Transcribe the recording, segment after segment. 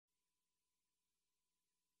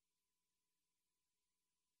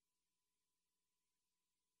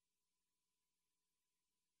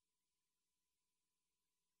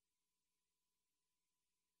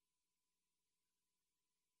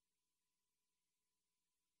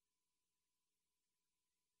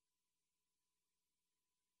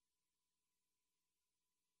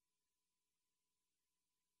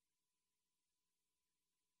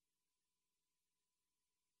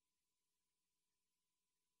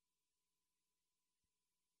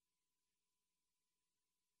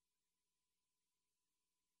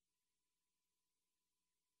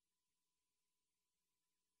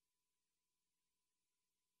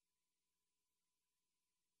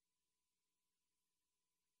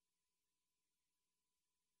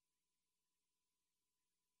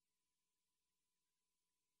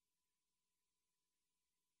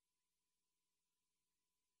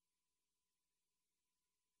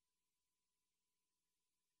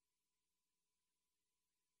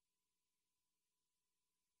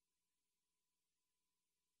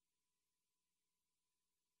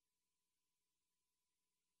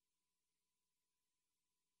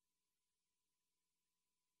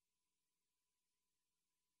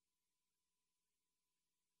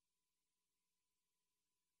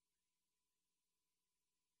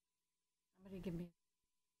Somebody give me.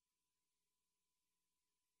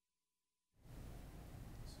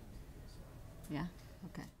 Yeah,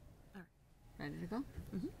 okay. All right. Ready to go?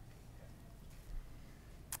 Mm-hmm.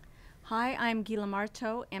 Hi, I'm Gila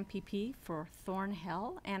Martow, MPP for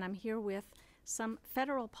Thornhill, and I'm here with some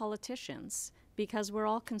federal politicians because we're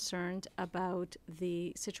all concerned about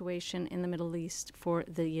the situation in the Middle East for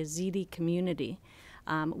the Yazidi community.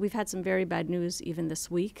 We've had some very bad news even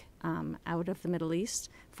this week out of the Middle East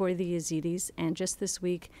for the Yazidis, and just this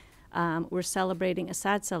week we're celebrating a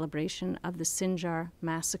sad celebration of the Sinjar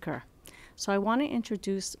massacre. So I want to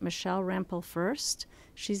introduce Michelle Rempel first.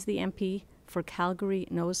 She's the MP for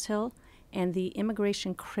Calgary-Nose Hill and the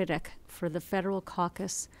immigration critic for the federal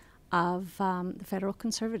caucus of the federal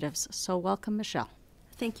Conservatives. So welcome, Michelle.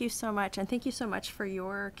 Thank you so much, and thank you so much for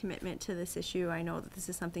your commitment to this issue. I know that this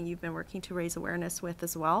is something you've been working to raise awareness with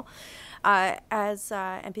as well. As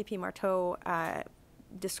MPP Martow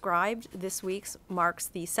described, this week marks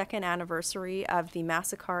the second anniversary of the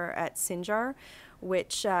massacre at Sinjar,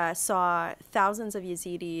 which saw thousands of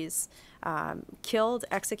Yazidis killed,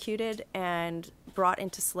 executed, and brought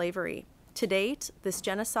into slavery. To date, this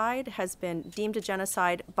genocide has been deemed a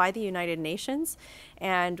genocide by the United Nations,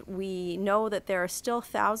 and we know that there are still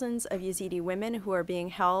thousands of Yazidi women who are being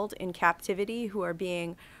held in captivity, who are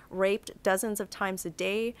being raped dozens of times a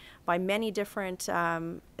day by many different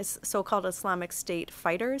so-called Islamic State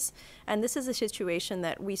fighters. And this is a situation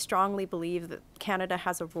that we strongly believe that Canada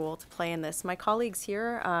has a role to play in this. My colleagues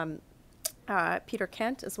here, Peter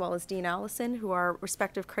Kent as well as Dean Allison, who are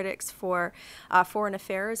respective critics for foreign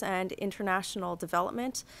affairs and international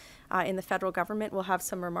development in the federal government, will have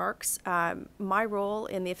some remarks. My role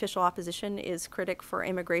in the official opposition is critic for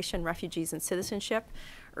immigration, refugees, and citizenship.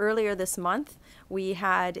 Earlier this month, we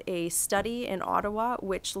had a study in Ottawa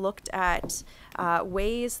which looked at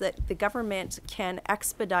ways that the government can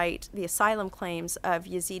expedite the asylum claims of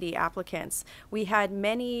Yazidi applicants. We had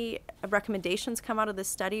many recommendations come out of this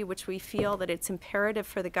study which we feel that it's imperative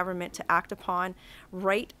for the government to act upon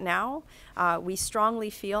right now. We strongly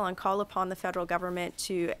feel and call upon the federal government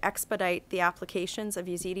to expedite the applications of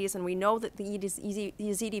Yazidis, and we know that the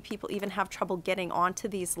Yazidi people even have trouble getting onto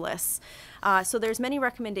these lists. So there's many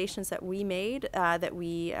recommendations that we made that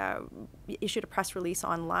we issued a press release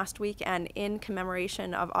on last week, and in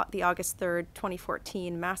commemoration of the August 3rd,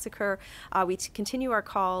 2014 massacre, we continue our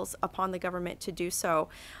calls upon the government to do so.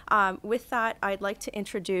 With that, I'd like to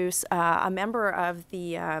introduce a member of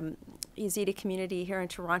the Yazidi community here in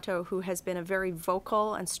Toronto who has been a very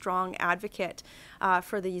vocal and strong advocate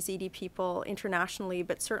for the Yazidi people internationally,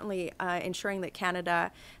 but certainly ensuring that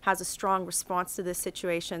Canada has a strong response to this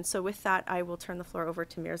situation. So with that, I will turn the floor over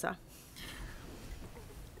to Mirza.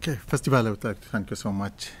 Okay, first of all, I would like to thank you so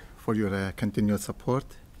much for your continued support.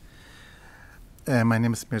 My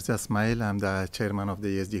name is Mirza Ismail. I'm the chairman of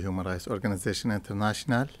the Yazidi Human Rights Organization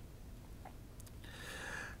International.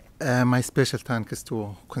 My special thanks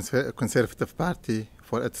to Conservative Party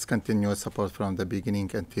for its continued support from the beginning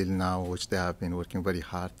until now, which they have been working very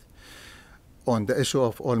hard on the issue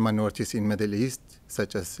of all minorities in Middle East,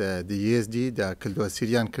 such as the Yazidi, the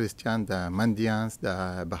Khaldo-Syrian Christian, the Mandians,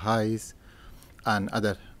 the Baha'is, and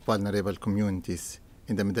other vulnerable communities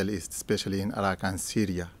in the Middle East, especially in Iraq and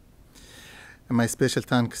Syria. And my special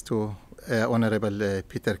thanks to Honorable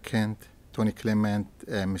Peter Kent, Tony Clement,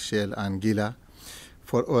 Michelle, and Gila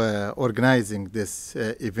for organizing this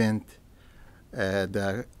event,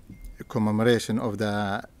 the commemoration of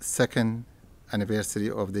the second anniversary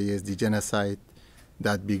of the Yazidi Genocide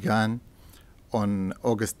that began on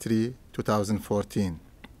August 3, 2014.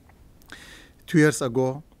 2 years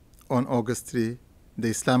ago, on August 3, the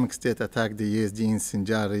Islamic State attacked the Yazidi in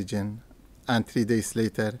Sinjar region, and 3 days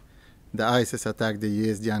later, the ISIS attacked the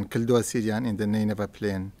Yazidi and Khaldo-Syrian in the Nineveh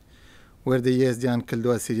plain, where the Yazidi and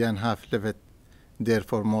Khaldo-Syrian have lived there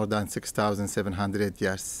for more than 6,700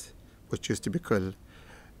 years, which used to be called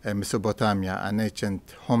Mesopotamia, an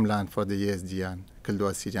ancient homeland for the Yazidi and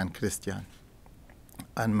Khaldo-Syrian Christian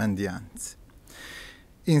and Mandians.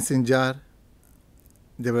 In Sinjar,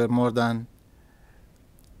 there were more than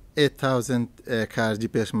 8,000 Kharji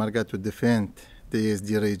Peshmerga to defend the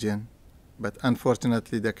Yazidi region, but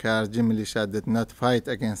unfortunately the Kharji militia did not fight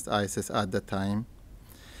against ISIS at the time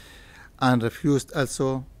and refused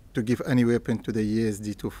also to give any weapon to the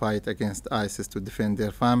Yazidi to fight against ISIS to defend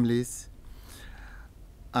their families.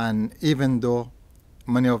 And even though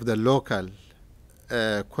many of the local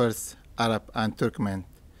Kurds, Arab and Turkmen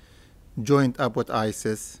joined up with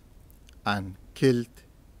ISIS and killed,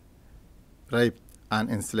 raped and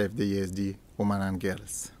enslaved the Yazidi women and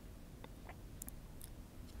girls.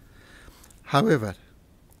 However,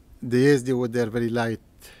 the Yazidi, with their very light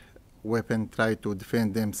weapon, try to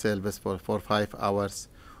defend themselves for 5 hours,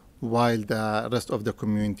 while the rest of the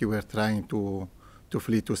community were trying to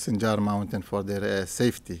flee to Sinjar mountain for their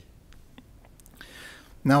safety.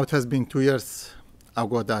 Now it has been 2 years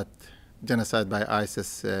ago that genocide by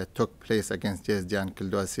ISIS took place against Yazidi and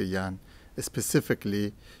Kildua Syrian,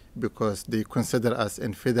 specifically because they consider us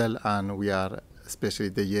infidel, and we are, especially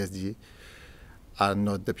the Yazidi, are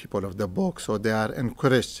not the people of the book. So they are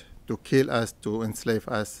encouraged to kill us, to enslave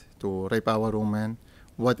us, to rape our women,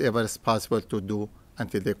 whatever is possible to do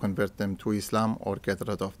until they convert them to Islam or get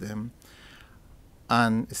rid of them.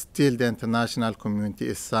 And still the international community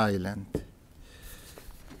is silent.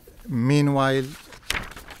 Meanwhile,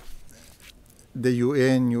 the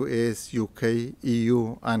UN, US, UK,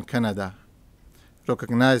 EU, and Canada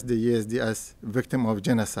recognize the Yazidi as victim of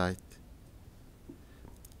genocide.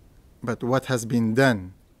 But what has been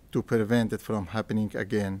done to prevent it from happening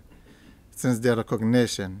again since the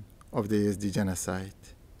recognition of the Yazidi genocide,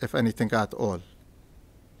 if anything at all,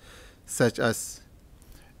 such as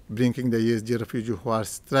bringing the Yazidi refugees who are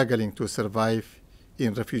struggling to survive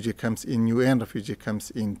in refugee camps, in UN refugee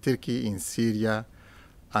camps in Turkey, in Syria,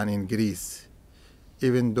 and in Greece.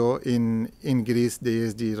 Even though in Greece the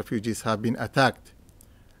Yazidi refugees have been attacked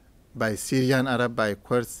by Syrian Arab, by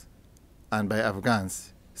Kurds, and by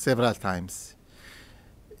Afghans several times.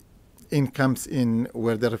 In camps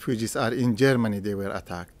where the refugees are in Germany, they were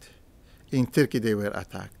attacked. In Turkey, they were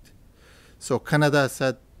attacked. So Canada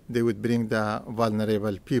said they would bring the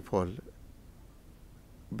vulnerable people.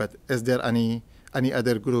 But is there any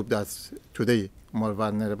other group that's today more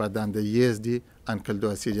vulnerable than the Yazidi and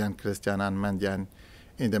Kildua Syrian, Christian, and Mandian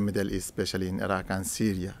in the Middle East, especially in Iraq and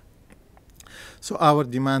Syria? So our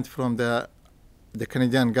demand from the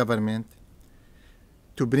Canadian government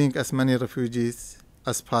to bring as many refugees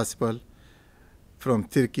as possible from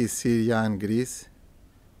Turkey, Syria, and Greece.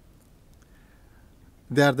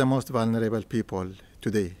 They are the most vulnerable people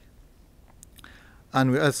today.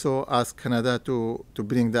 And we also ask Canada to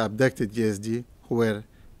bring the abducted Yazidi who were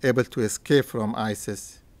able to escape from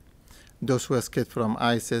ISIS. Those who escaped from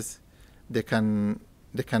ISIS, they can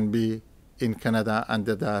be in Canada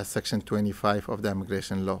under the Section 25 of the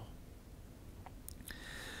immigration law.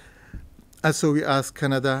 Also, we ask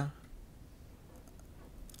Canada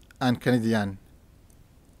and Canadian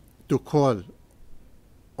to call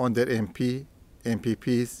on their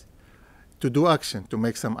MPPs to do action, to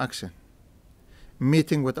make some action.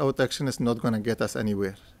 Meeting without action is not going to get us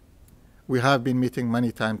anywhere. We have been meeting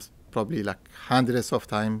many times, probably like hundreds of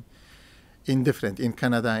times, in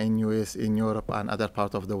Canada, in US, in Europe, and other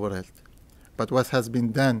parts of the world. But what has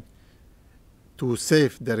been done to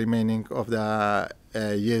save the remaining of the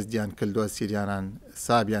Yazidi and Kildua Syrian and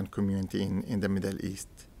Sabian community in the Middle East?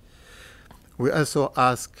 We also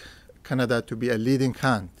ask Canada to be a leading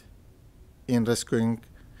hand in rescuing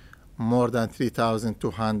more than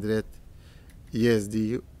 3,200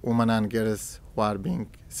 Yazidi women and girls who are being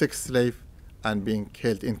sex slaves and being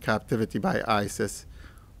held in captivity by ISIS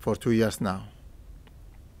for 2 years now.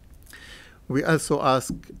 We also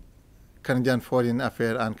ask Canadian Foreign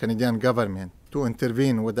Affairs and Canadian government to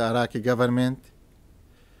intervene with the Iraqi government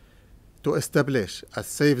to establish a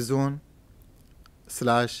safe zone /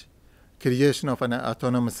 creation of an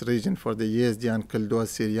autonomous region for the Yazidi and Kildua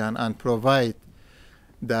Syrian and provide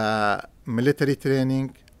the military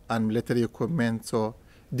training and military equipment so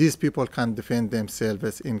these people can defend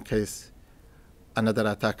themselves in case another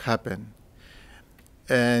attack happens.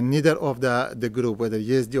 Neither of the group, whether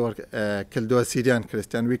Yazidi or Kildua Syrian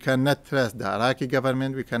Christian, we cannot trust the Iraqi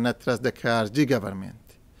government, we cannot trust the KRG government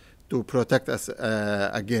to protect us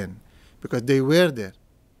again, because they were there.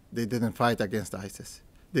 They didn't fight against ISIS.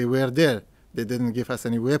 They were there. They didn't give us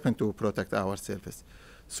any weapon to protect ourselves.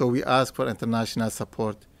 So we ask for international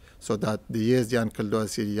support so that the Yazidi and Kildua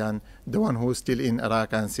Syrian, the one who's still in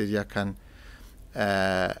Iraq and Syria, can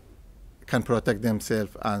protect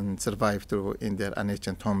themselves and survive in their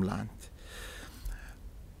ancient homeland.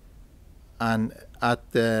 And at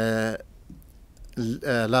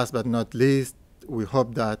last but not least, we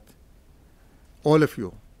hope that all of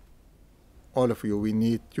you, we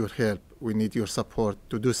need your help, we need your support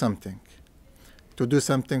to do something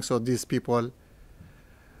so these people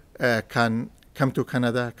can come to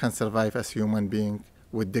Canada, can survive as human beings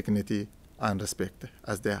with dignity and respect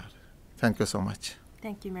as they are. Thank you so much.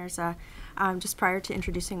 Thank you, Mirza. Just prior to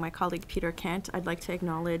introducing my colleague Peter Kent, I'd like to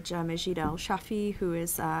acknowledge Majid Al-Shafi, who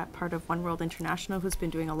is part of One World International, who's been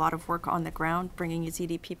doing a lot of work on the ground, bringing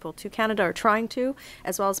Yazidi people to Canada, or trying to,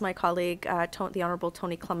 as well as my colleague, the Honourable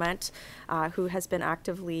Tony Clement, who has been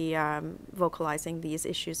actively vocalizing these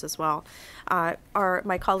issues as well.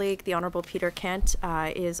 My colleague, the Honourable Peter Kent,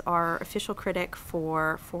 is our official critic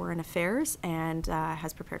for Foreign Affairs and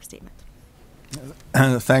has prepared a statement.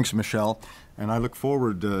 Thanks, Michelle. And I look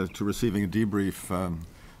forward to receiving a debrief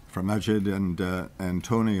from Majid and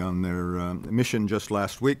Tony on their mission just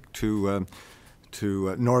last week to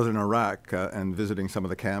northern Iraq and visiting some of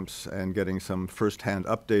the camps and getting some first-hand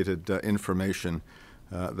updated information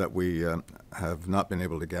that we have not been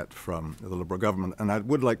able to get from the Liberal government. And I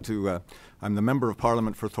would like to, I'm the Member of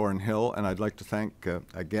Parliament for Thornhill, and I'd like to thank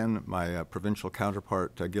again my provincial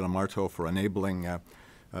counterpart, Gila Martow, for enabling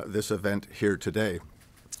this event here today.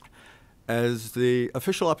 As the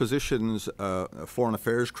official opposition's foreign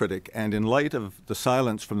affairs critic, and in light of the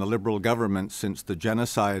silence from the Liberal government since the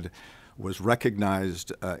genocide was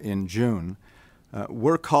recognized in June,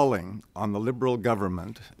 we're calling on the Liberal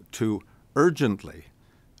government to urgently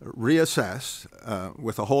reassess,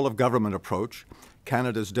 with a whole-of-government approach,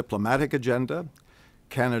 Canada's diplomatic agenda,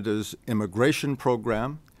 Canada's immigration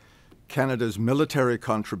program, Canada's military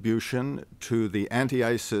contribution to the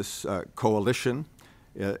anti-ISIS coalition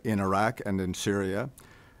in Iraq and in Syria,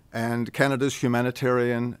 and Canada's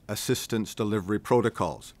humanitarian assistance delivery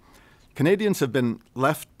protocols. Canadians have been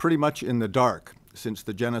left pretty much in the dark since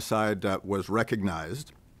the genocide was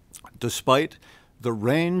recognized, despite the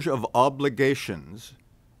range of obligations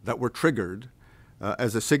that were triggered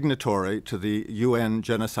as a signatory to the UN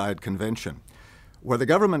Genocide Convention. Where the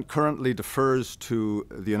government currently defers to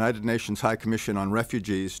the United Nations High Commission on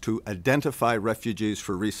Refugees to identify refugees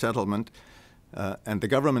for resettlement, and the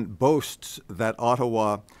government boasts that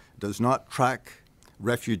Ottawa does not track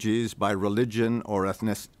refugees by religion or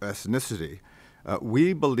ethnicity,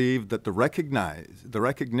 we believe that the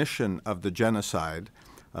recognition of the genocide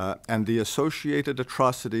and the associated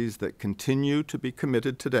atrocities that continue to be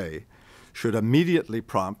committed today should immediately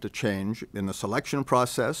prompt a change in the selection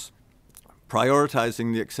process,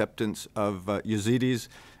 prioritizing the acceptance of Yazidis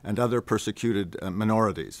and other persecuted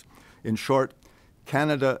minorities. In short,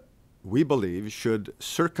 Canada, we believe, should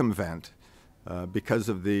circumvent, because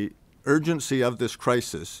of the urgency of this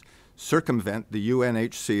crisis, circumvent the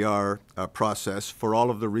UNHCR process for all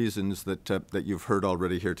of the reasons that you've heard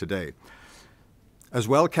already here today. As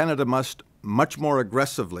well, Canada must much more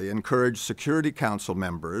aggressively encourage Security Council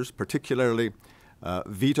members, particularly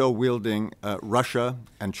veto-wielding Russia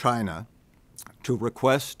and China, to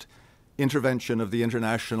request intervention of the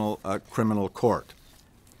International Criminal Court.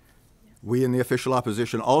 We in the official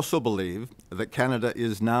opposition also believe that Canada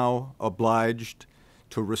is now obliged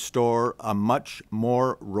to restore a much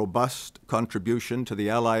more robust contribution to the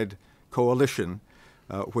Allied coalition,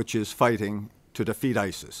 which is fighting to defeat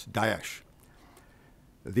ISIS, Daesh.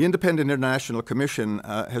 The Independent International Commission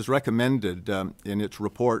has recommended in its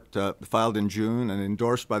report filed in June and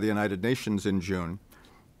endorsed by the United Nations in June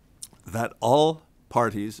that all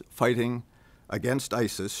parties fighting against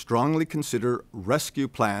ISIS strongly consider rescue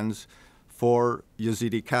plans for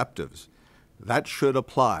Yazidi captives. That should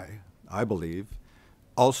apply, I believe,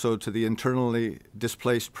 also to the internally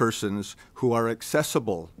displaced persons who are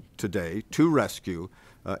accessible today to rescue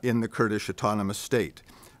in the Kurdish Autonomous State.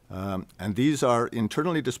 And these are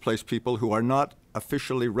internally displaced people who are not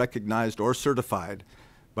officially recognized or certified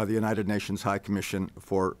by the United Nations High Commission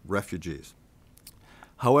for Refugees.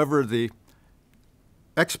 However, the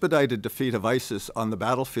expedited defeat of ISIS on the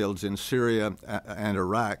battlefields in Syria and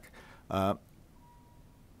Iraq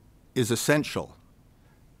is essential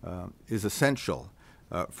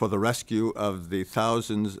for the rescue of the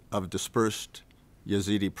thousands of dispersed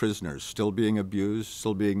Yazidi prisoners still being abused,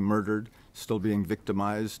 still being murdered, still being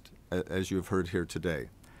victimized, as you've heard here today.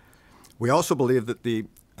 We also believe that the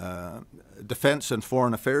Defense and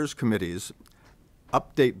Foreign Affairs Committees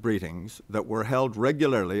update briefings that were held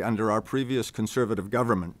regularly under our previous Conservative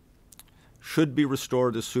government should be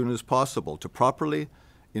restored as soon as possible to properly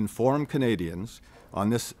inform Canadians on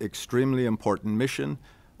this extremely important mission,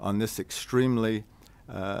 on this extremely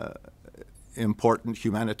important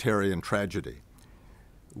humanitarian tragedy.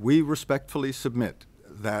 We respectfully submit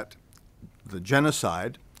that the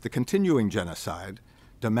genocide, the continuing genocide,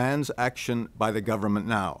 demands action by the government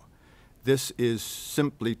now. This is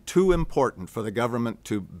simply too important for the government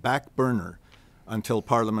to back burner until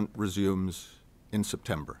Parliament resumes in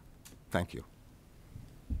September. Thank you.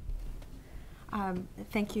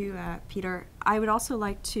 Thank you, Peter. I would also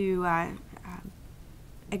like to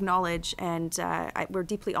acknowledge, and we're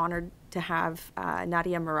deeply honored to have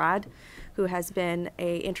Nadia Murad, who has been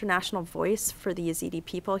an international voice for the Yazidi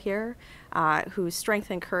people here, whose strength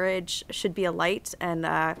and courage should be a light and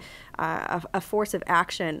a force of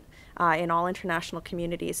action in all international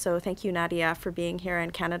communities. So thank you, Nadia, for being here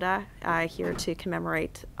in Canada, here to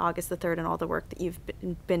commemorate August the 3rd and all the work that you've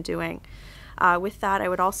been doing. With that, I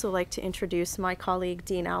would also like to introduce my colleague,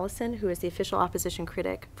 Dean Allison, who is the official opposition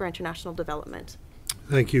critic for international development.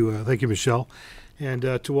 Thank you, Michelle. And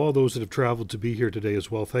to all those that have traveled to be here today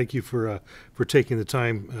as well, thank you for taking the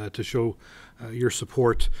time to show your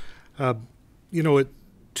support. You know, at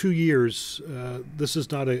 2 years, this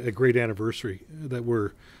is not a great anniversary that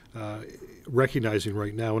we're recognizing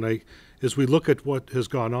right now. And as we look at what has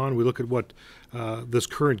gone on, we look at what this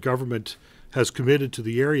current government has committed to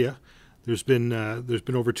the area. There's been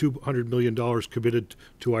over $200 million committed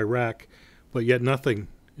to Iraq, but yet nothing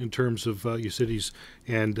in terms of Yazidis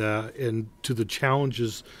and to the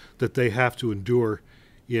challenges that they have to endure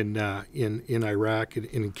in Iraq and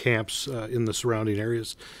in camps in the surrounding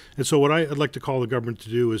areas. And so what I'd like to call the government to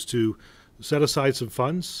do is to set aside some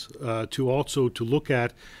funds to look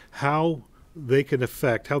at how they can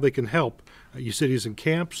help Yazidis in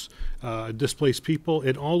camps, displaced people,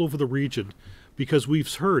 and all over the region. Because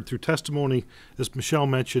we've heard through testimony, as Michelle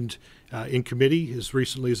mentioned in committee as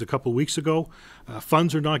recently as a couple of weeks ago,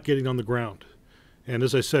 funds are not getting on the ground. And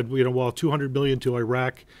as I said, while $200 million to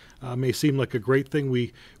Iraq may seem like a great thing,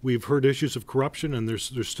 we've heard issues of corruption, and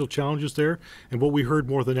there's still challenges there. And what we heard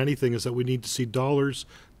more than anything is that we need to see dollars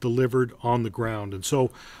delivered on the ground. And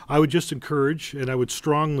so I would just encourage, and I would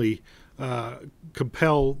strongly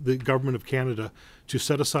compel the government of Canada to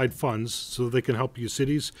set aside funds so that they can help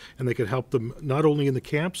Yazidis, and they can help them not only in the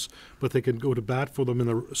camps, but they can go to bat for them in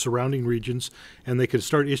the surrounding regions, and they can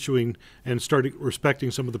start issuing and start respecting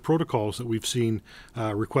some of the protocols that we've seen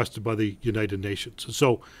requested by the United Nations.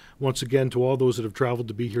 So once again, to all those that have traveled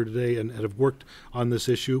to be here today and have worked on this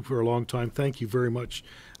issue for a long time, thank you very much.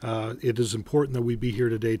 It is important that we be here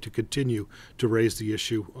today to continue to raise the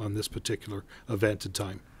issue on this particular event and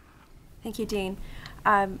time. Thank you, Dean.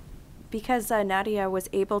 Because Nadia was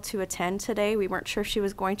able to attend today, we weren't sure if she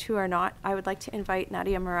was going to or not. I would like to invite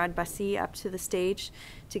Nadia Murad Basi up to the stage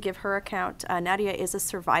to give her account. Nadia is a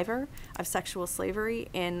survivor of sexual slavery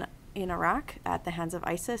in Iraq at the hands of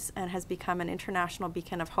ISIS and has become an international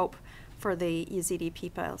beacon of hope for the Yazidi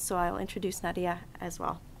people. So I'll introduce Nadia as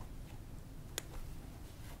well.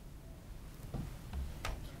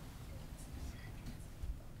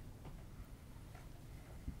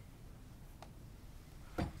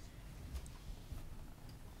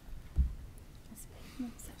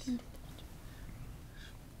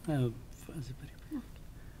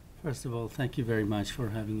 First of all, thank you very much for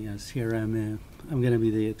having us here. I'm going to be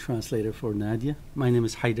the translator for Nadia. My name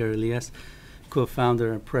is Haidar Elias,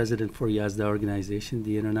 co-founder and president for Yazda organization,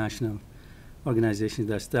 the international organization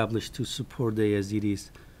that's established to support the Yazidis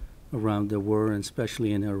around the world, and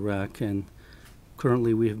especially in Iraq. And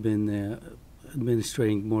currently we have been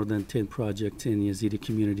administrating more than 10 projects in Yazidi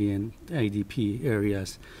community and IDP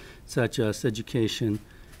areas, such as education,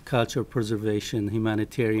 culture preservation,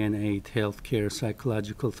 humanitarian aid, healthcare,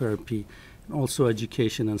 psychological therapy, and also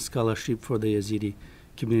education and scholarship for the Yazidi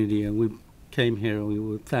community. And we came here and we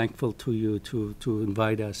were thankful to you to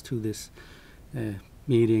invite us to this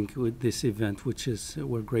meeting with this event, which is,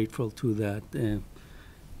 we're grateful to that.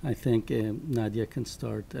 I think Nadia can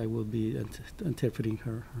start. I will be interpreting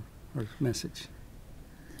her message.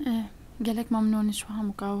 قالك ممنون شو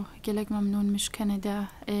همقاو قالك ممنون مش كندا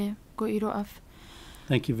go إيروقف.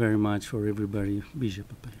 Thank you very much for everybody.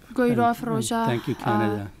 Thank you,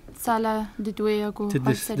 Canada.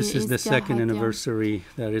 This is the second anniversary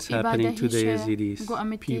that is happening to the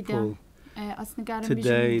Yazidis people.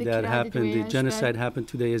 Today that happened, the genocide happened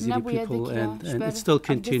to the Yazidi people, and it still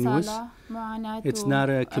continues. It's not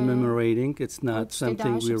a commemorating, it's not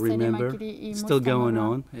something we remember. It's still going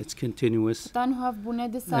on, it's continuous.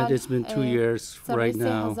 And it's been 2 years right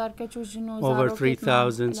now. Over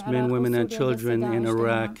 3,000 men, women, and children in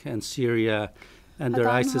Iraq and Syria under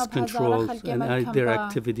ISIS control and their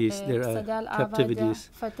activities, their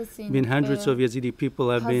captivities. Hundreds of Yazidi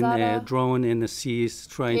people have been drawn in the seas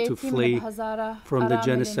trying to flee from the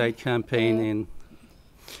genocide campaign. And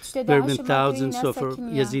there have been thousands of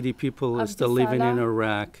Yazidi people still living in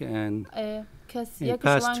Iraq. And in the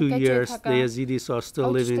past 2 years, the Yazidis are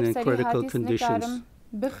still living in critical conditions.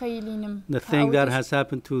 The thing that has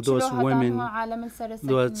happened to those women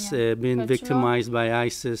that's been victimized by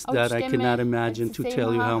ISIS that I cannot imagine to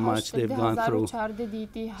tell you how much they've gone through.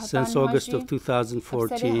 Since August of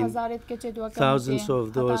 2014, thousands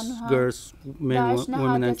of those girls, men,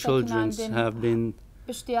 women and children have been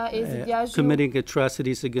committing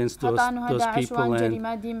atrocities against those people,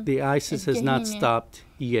 and the ISIS has not stopped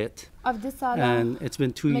yet. And it's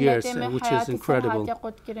been 2 years, which is incredible.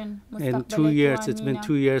 In 2 years, it's been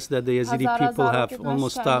 2 years that the Yazidi people have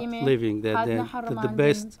almost stopped living. That the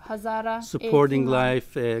best supporting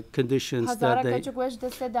life conditions that there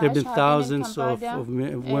have been thousands of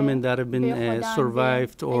women that have been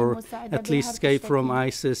survived or at least escaped from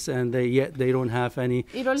ISIS, and yet they don't have any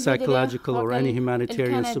psychological or any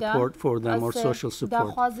humanitarian support for them or social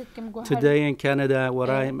support. Today in Canada, what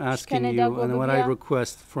I'm asking you and what I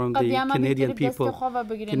request from the Canadian people,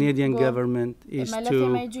 Canadian government, is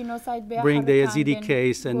to bring the Yazidi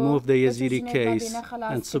case and move the Yazidi case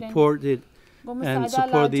and support it and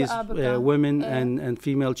support these women and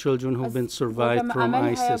female children who've been survived from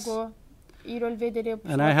ISIS.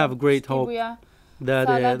 And I have great hope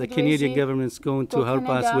that the Canadian government is going to help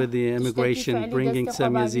us with the immigration, bringing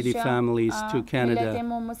some Yazidi families to Canada,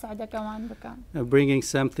 bringing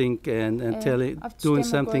something and doing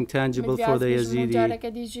something tangible for the Yazidi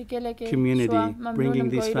community, bringing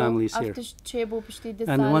these families here.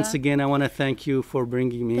 And once again, I want to thank you for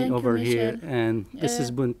bringing me over here. And this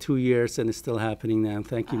has been 2 years and it's still happening now.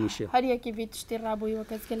 Thank you, Michelle.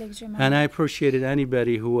 And I appreciated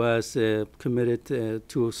anybody who was committed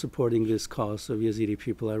to supporting this cause of Yazidi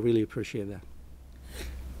people. I really appreciate that.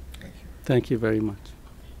 Thank you. Thank you very much.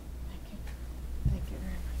 Thank you. Thank you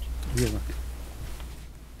very much. You're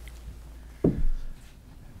welcome.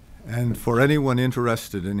 And for anyone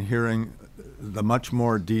interested in hearing the much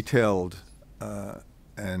more detailed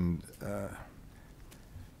and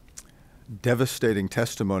devastating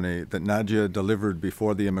testimony that Nadia delivered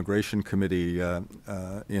before the Immigration Committee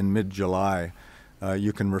in mid-July,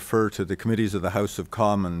 you can refer to the committees of the House of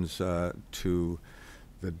Commons to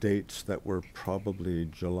the dates that were probably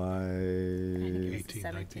July 18,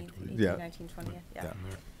 19, 20. Yeah. 19, 20, yeah.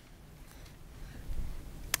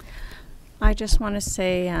 I just want to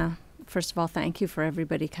say, first of all, thank you for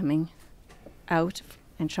everybody coming out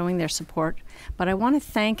and showing their support. But I want to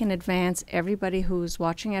thank in advance everybody who's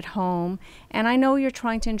watching at home. And I know you're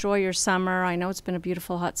trying to enjoy your summer. I know it's been a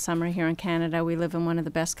beautiful hot summer here in Canada. We live in one of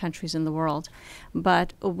the best countries in the world.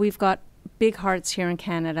 But we've got big hearts here in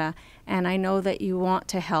Canada, and I know that you want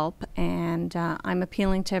to help, and I'm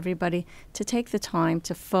appealing to everybody to take the time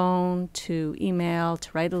to phone, to email, to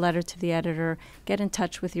write a letter to the editor, get in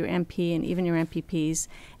touch with your MP and even your MPPs,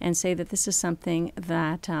 and say that this is something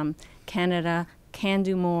that Canada can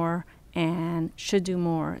do more and should do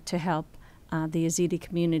more to help the Yazidi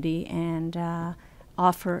community and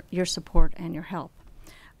offer your support and your help.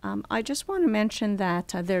 I just want to mention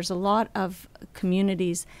that there's a lot of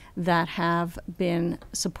communities that have been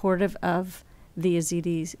supportive of the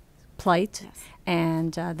Yazidi plight, yes.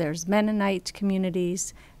 And there's Mennonite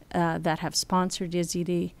communities that have sponsored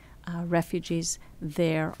Yazidi refugees.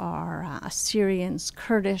 There are Assyrians,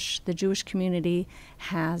 Kurdish. The Jewish community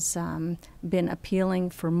has been appealing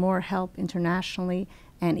for more help internationally,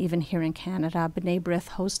 and even here in Canada. B'nai B'rith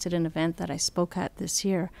hosted an event that I spoke at this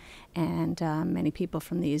year, and many people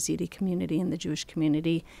from the Yazidi community and the Jewish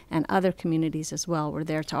community and other communities as well were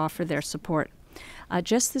there to offer their support.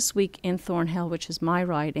 Just this week in Thornhill, which is my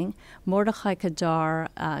riding, Mordechai Kadar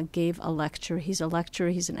gave a lecture. He's a lecturer.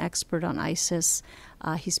 He's an expert on ISIS.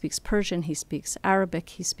 He speaks Persian. He speaks Arabic.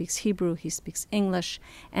 He speaks Hebrew. He speaks English.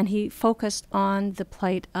 And he focused on the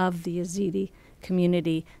plight of the Yazidi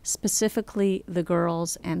community, specifically the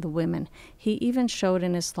girls and the women. He even showed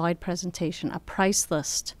in his slide presentation a price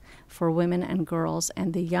list for women and girls,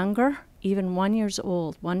 and the younger, even 1 year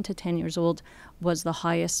old, 1 to 10 years old, was the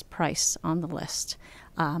highest price on the list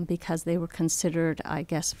because they were considered, I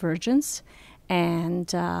guess, virgins.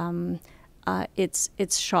 And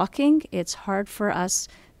it's shocking. It's hard for us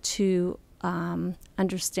to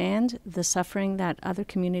understand the suffering that other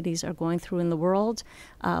communities are going through in the world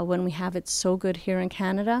when we have it so good here in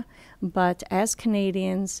Canada. But as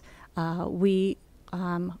Canadians, we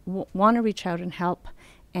want to reach out and help.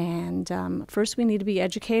 And first we need to be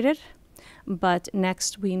educated, but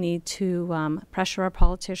next we need to pressure our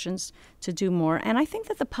politicians to do more. And I think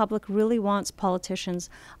that the public really wants politicians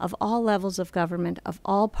of all levels of government, of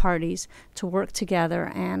all parties, to work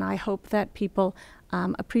together. And I hope that people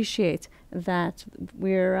appreciate that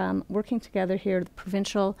we're working together here, the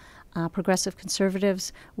provincial progressive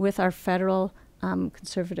conservatives, with our federal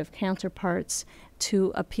conservative counterparts,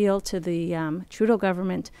 to appeal to the Trudeau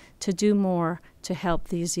government to do more to help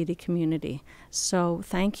the Yazidi community. So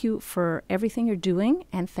thank you for everything you're doing,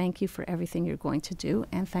 and thank you for everything you're going to do,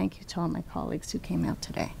 and thank you to all my colleagues who came out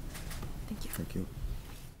today. Thank you. Thank you.